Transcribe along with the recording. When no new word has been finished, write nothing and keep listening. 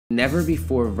Never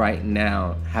before right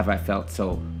now have I felt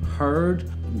so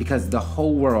heard, because the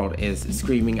whole world is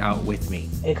screaming out with me.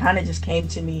 It kind of just came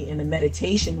to me in a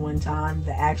meditation one time.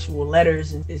 The actual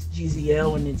letters is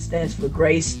GZL, and it stands for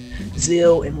grace,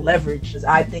 zeal, and leverage.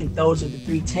 I think those are the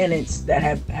three tenets that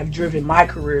have driven my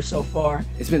career so far.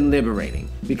 It's been liberating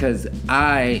because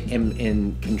I am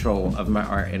in control of my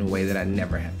art in a way that I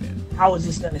never have been. How is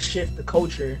this going to shift the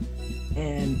culture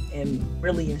and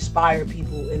really inspire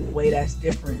people in a way that's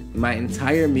different? My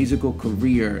entire musical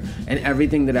career and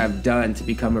everything that I've done to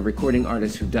become a recording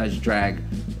artist who does drag,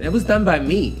 it was done by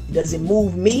me. Does it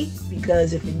move me?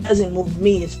 Because if it doesn't move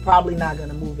me, it's probably not going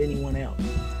to move anyone else.